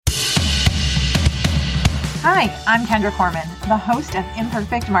Hi, I'm Kendra Corman, the host of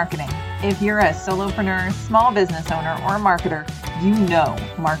Imperfect Marketing. If you're a solopreneur, small business owner, or marketer, you know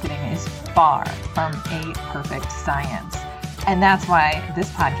marketing is far from a perfect science. And that's why this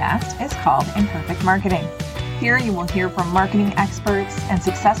podcast is called Imperfect Marketing. Here you will hear from marketing experts and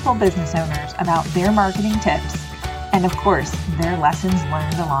successful business owners about their marketing tips and, of course, their lessons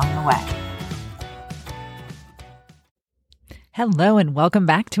learned along the way. Hello and welcome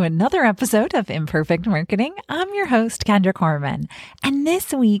back to another episode of Imperfect Marketing. I'm your host, Kendra Corman, and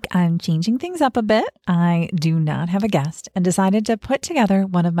this week I'm changing things up a bit. I do not have a guest and decided to put together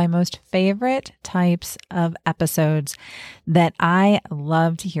one of my most favorite types of episodes that I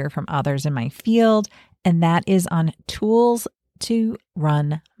love to hear from others in my field, and that is on tools to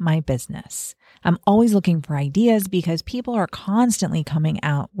run my business. I'm always looking for ideas because people are constantly coming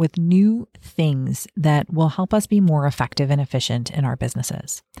out with new things that will help us be more effective and efficient in our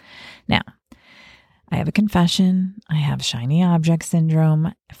businesses. Now, I have a confession. I have shiny object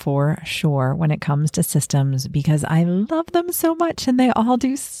syndrome for sure when it comes to systems because I love them so much and they all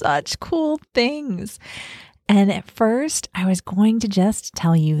do such cool things. And at first, I was going to just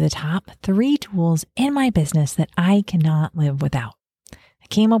tell you the top 3 tools in my business that I cannot live without. I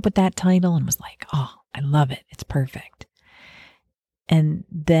came up with that title and was like, oh, I love it. It's perfect. And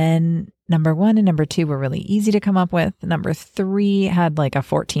then number 1 and number 2 were really easy to come up with. Number 3 had like a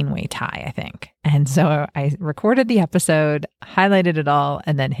 14-way tie, I think. And so I recorded the episode, highlighted it all,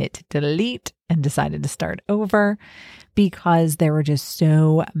 and then hit delete and decided to start over because there were just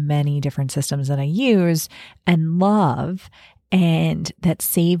so many different systems that I use and love and that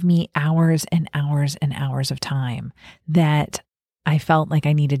save me hours and hours and hours of time that I felt like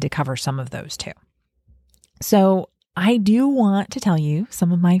I needed to cover some of those too. So I do want to tell you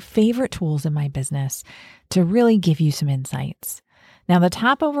some of my favorite tools in my business to really give you some insights. Now, the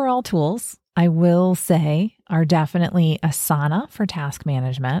top overall tools, I will say, are definitely Asana for task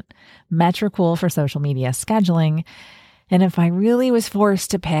management, Metricool for social media scheduling, and if I really was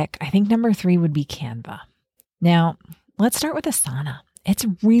forced to pick, I think number 3 would be Canva. Now, let's start with Asana. It's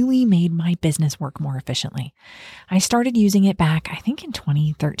really made my business work more efficiently. I started using it back, I think in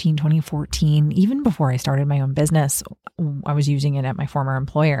 2013, 2014, even before I started my own business. I was using it at my former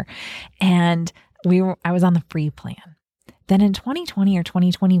employer and I was on the free plan. Then in 2020 or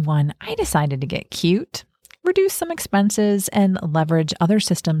 2021, I decided to get cute, reduce some expenses, and leverage other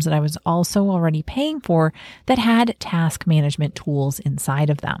systems that I was also already paying for that had task management tools inside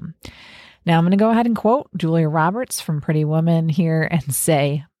of them. Now I'm going to go ahead and quote Julia Roberts from Pretty Woman here and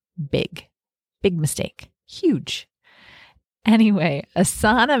say, big mistake, huge. Anyway,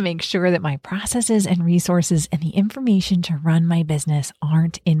 Asana makes sure that my processes and resources and the information to run my business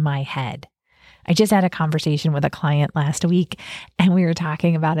aren't in my head. I just had a conversation with a client last week and we were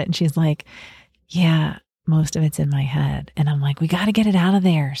talking about it and she's like, yeah, most of it's in my head. And I'm like, we got to get it out of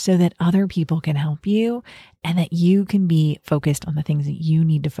there so that other people can help you and that you can be focused on the things that you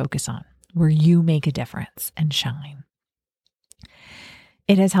need to focus on, where you make a difference and shine.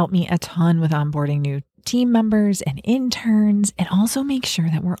 It has helped me a ton with onboarding new team members and interns and also make sure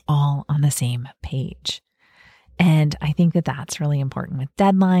that we're all on the same page. And I think that that's really important with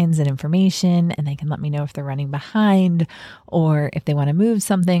deadlines and information, and they can let me know if they're running behind or if they want to move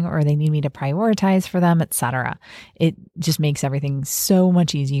something or they need me to prioritize for them, etc. It just makes everything so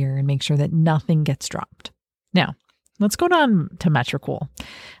much easier and make sure that nothing gets dropped. Now, let's go down to Metricool.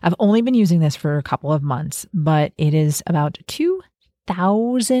 I've only been using this for a couple of months, but it is about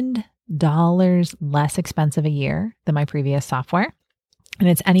 $2,000 less expensive a year than my previous software. And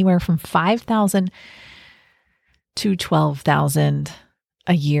it's anywhere from $5,000 to $12,000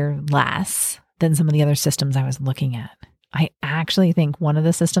 a year less than some of the other systems I was looking at. I actually think one of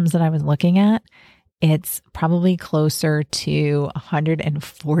the systems that I was looking at, it's probably closer to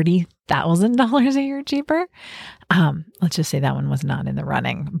 $140,000 a year cheaper. Let's just say that one was not in the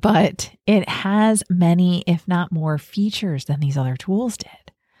running, but it has many, if not more, features than these other tools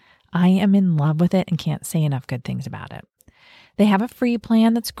did. I am in love with it and can't say enough good things about it. They have a free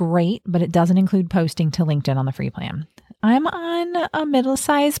plan that's great, but it doesn't include posting to LinkedIn on the free plan. I'm on a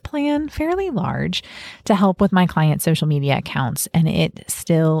middle-sized plan, fairly large, to help with my client social media accounts, and it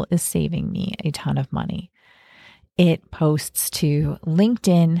still is saving me a ton of money. It posts to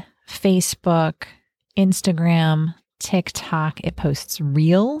LinkedIn, Facebook, Instagram, TikTok. It posts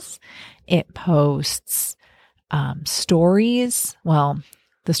reels. It posts stories. Well,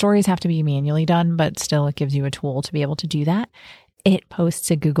 the stories have to be manually done, but still it gives you a tool to be able to do that. It posts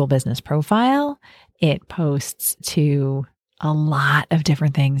a Google Business Profile. It posts to a lot of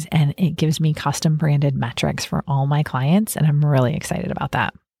different things, and it gives me custom branded metrics for all my clients, and I'm really excited about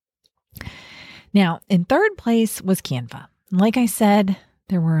that. Now, in third place was Canva. Like I said,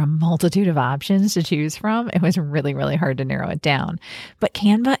 there were a multitude of options to choose from. It was really, really hard to narrow it down. But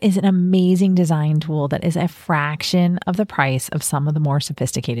Canva is an amazing design tool that is a fraction of the price of some of the more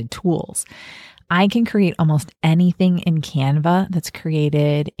sophisticated tools. I can create almost anything in Canva that's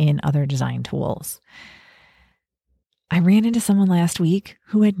created in other design tools. I ran into someone last week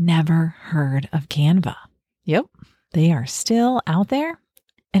who had never heard of Canva. Yep, they are still out there.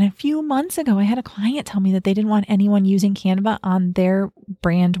 And a few months ago, I had a client tell me that they didn't want anyone using Canva on their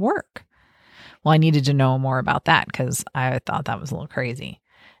brand work. Well, I needed to know more about that because I thought that was a little crazy.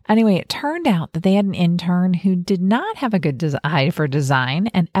 Anyway, it turned out that they had an intern who did not have a good eye for design,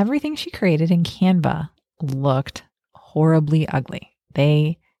 and everything she created in Canva looked horribly ugly.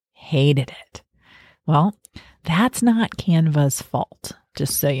 They hated it. Well, that's not Canva's fault,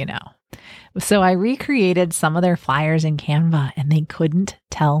 just so you know. So I recreated some of their flyers in Canva, and they couldn't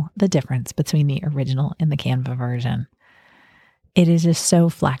tell the difference between the original and the Canva version. It is just so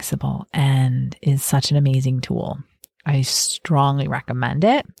flexible and is such an amazing tool. I strongly recommend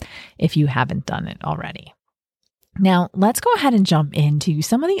it if you haven't done it already. Now, let's go ahead and jump into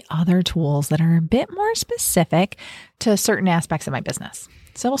some of the other tools that are a bit more specific to certain aspects of my business.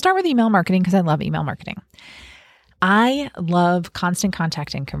 So we'll start with email marketing because I love email marketing. I love Constant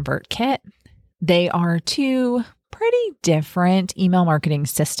Contact and ConvertKit. They are two pretty different email marketing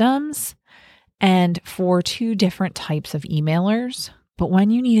systems and for two different types of emailers. But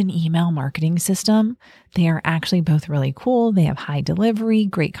when you need an email marketing system, they are actually both really cool. They have high delivery,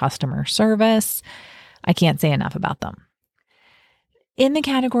 great customer service. I can't say enough about them. In the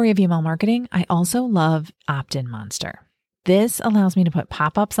category of email marketing, I also love Opt-in Monster. This allows me to put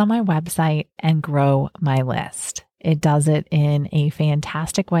pop-ups on my website and grow my list. It does it in a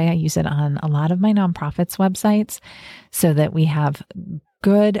fantastic way. I use it on a lot of my nonprofits' websites so that we have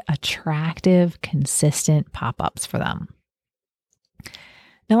good, attractive, consistent pop-ups for them.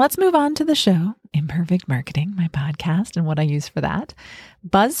 Now let's move on to the show, Imperfect Marketing, my podcast, and what I use for that.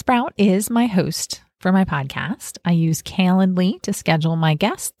 Buzzsprout is my host for my podcast. I use Calendly to schedule my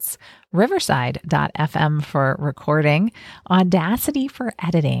guests, Riverside.fm for recording, Audacity for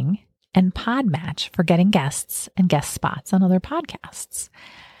editing, and Podmatch for getting guests and guest spots on other podcasts.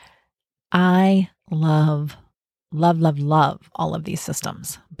 I love all of these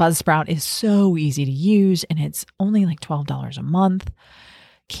systems. Buzzsprout is so easy to use and it's only like $12 a month.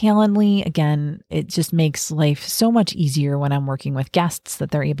 Calendly, again, it just makes life so much easier when I'm working with guests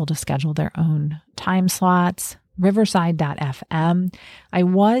that they're able to schedule their own time slots. Riverside.fm. I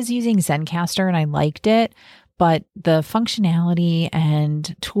was using Zencastr and I liked it, but the functionality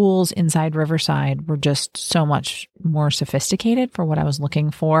and tools inside Riverside were just so much more sophisticated for what I was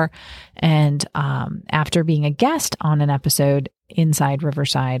looking for. And after being a guest on an episode inside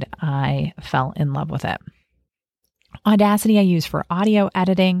Riverside, I fell in love with it. Audacity I use for audio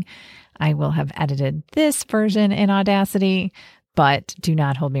editing. I will have edited this version in Audacity, but do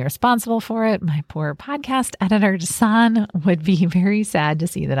not hold me responsible for it. My poor podcast editor, San, would be very sad to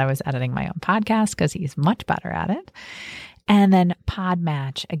see that I was editing my own podcast because he's much better at it. And then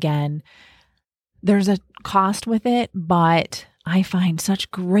Podmatch, again, there's a cost with it, but I find such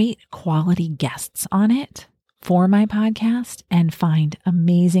great quality guests on it for my podcast and find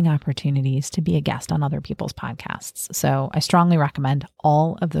amazing opportunities to be a guest on other people's podcasts. So I strongly recommend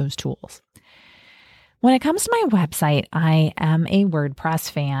all of those tools. When it comes to my website, I am a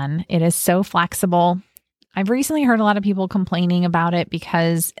WordPress fan. It is so flexible. I've recently heard a lot of people complaining about it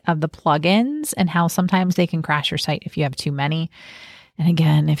because of the plugins and how sometimes they can crash your site if you have too many. And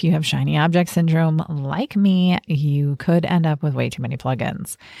again, if you have shiny object syndrome like me, you could end up with way too many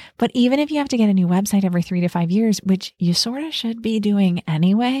plugins. But even if you have to get a new website every 3 to 5 years, which you sort of should be doing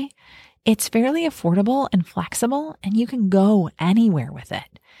anyway, it's fairly affordable and flexible, and you can go anywhere with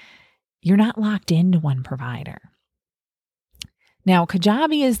it. You're not locked into one provider. Now,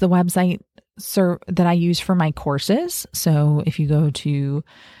 Kajabi is the website that I use for my courses. So if you go to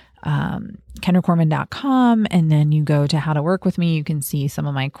kendracorman.com and then you go to how to work with me, you can see some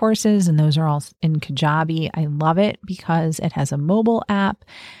of my courses, and those are all in Kajabi. I love it because it has a mobile app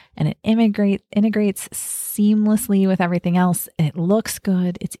and it integrates seamlessly with everything else. It looks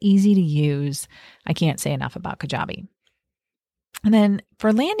good. It's easy to use. I can't say enough about Kajabi. And then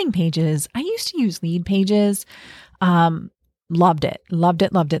for landing pages, I used to use Lead Pages. Loved it.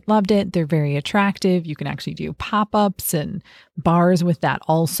 They're very attractive. You can actually do pop-ups and bars with that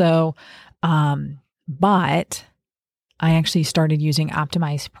also. But I actually started using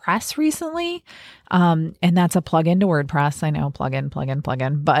Optimize Press recently, and that's a plugin to WordPress. I know,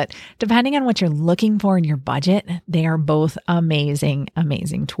 plugin, but depending on what you're looking for in your budget, they are both amazing,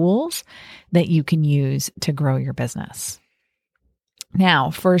 amazing tools that you can use to grow your business.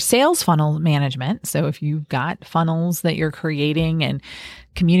 Now, for sales funnel management, so if you've got funnels that you're creating and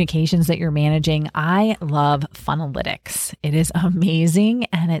communications that you're managing, I love Funnelytics. It is amazing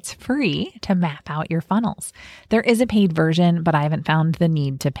and it's free to map out your funnels. There is a paid version, but I haven't found the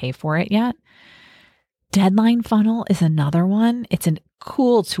need to pay for it yet. Deadline Funnel is another one. It's a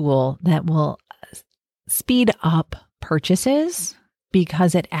cool tool that will speed up purchases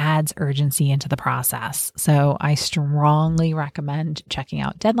because it adds urgency into the process. So I strongly recommend checking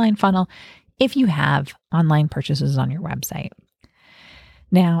out Deadline Funnel if you have online purchases on your website.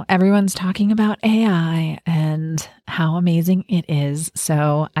 Now, everyone's talking about AI and how amazing it is.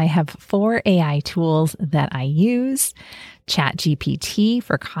 So I have 4 AI tools that I use. ChatGPT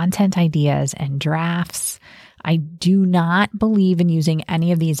for content ideas and drafts. I do not believe in using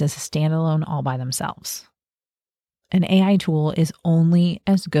any of these as a standalone all by themselves. An AI tool is only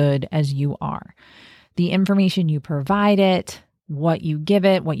as good as you are. The information you provide it, what you give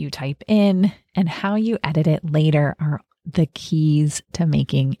it, what you type in, and how you edit it later are the keys to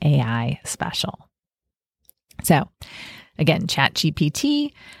making AI special. So again,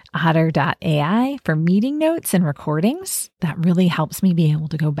 ChatGPT, Otter.ai for meeting notes and recordings. That really helps me be able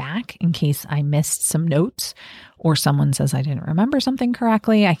to go back in case I missed some notes or someone says I didn't remember something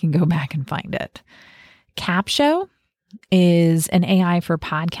correctly. I can go back and find it. Capsho is an AI for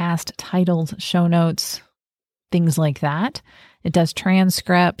podcast titles, show notes, things like that. It does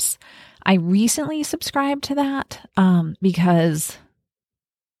transcripts. I recently subscribed to that because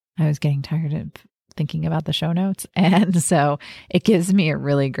I was getting tired of thinking about the show notes. And so it gives me a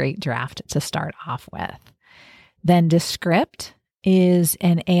really great draft to start off with. Then Descript is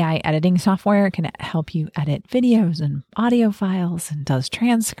an AI editing software. It can help you edit videos and audio files and does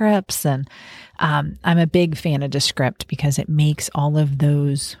transcripts. And I'm a big fan of Descript because it makes all of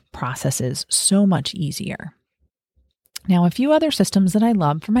those processes so much easier. Now, a few other systems that I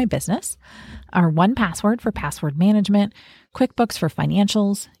love for my business are 1Password for password management, QuickBooks for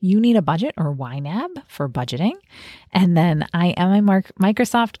financials, You Need a Budget or YNAB for budgeting. And then I am a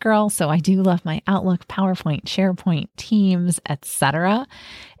Microsoft girl, so I do love my Outlook, PowerPoint, SharePoint, Teams, etc.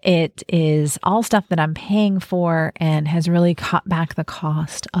 It is all stuff that I'm paying for and has really cut back the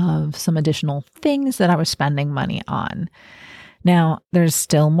cost of some additional things that I was spending money on. Now, there's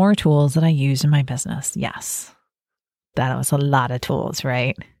still more tools that I use in my business. Yes. That was a lot of tools,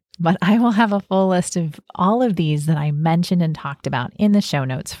 right? But I will have a full list of all of these that I mentioned and talked about in the show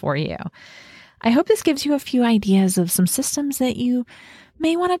notes for you. I hope this gives you a few ideas of some systems that you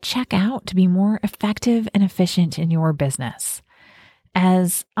may want to check out to be more effective and efficient in your business.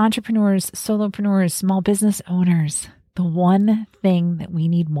 As entrepreneurs, solopreneurs, small business owners, the one thing that we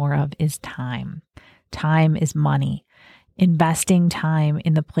need more of is time. Time is money. Investing time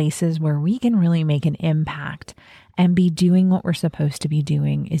in the places where we can really make an impact and be doing what we're supposed to be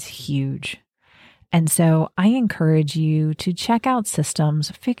doing is huge. And so I encourage you to check out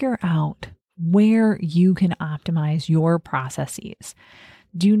systems, figure out where you can optimize your processes.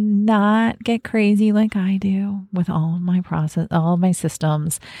 Do not get crazy like I do with all of my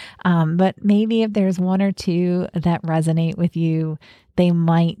systems. But maybe if there's one or two that resonate with you, they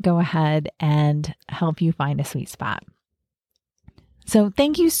might go ahead and help you find a sweet spot. So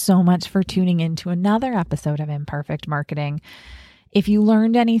thank you so much for tuning in to another episode of Imperfect Marketing. If you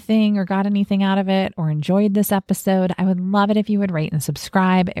learned anything or got anything out of it or enjoyed this episode, I would love it if you would rate and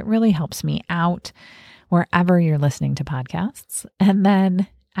subscribe. It really helps me out wherever you're listening to podcasts. And then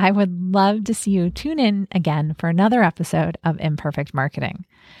I would love to see you tune in again for another episode of Imperfect Marketing.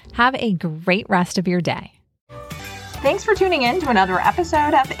 Have a great rest of your day. Thanks for tuning in to another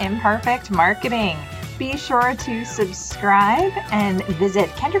episode of Imperfect Marketing. Be sure to subscribe and visit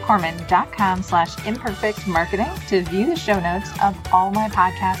kendracorman.com/imperfectmarketing to view the show notes of all my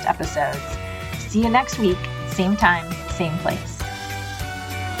podcast episodes. See you next week, same time, same place.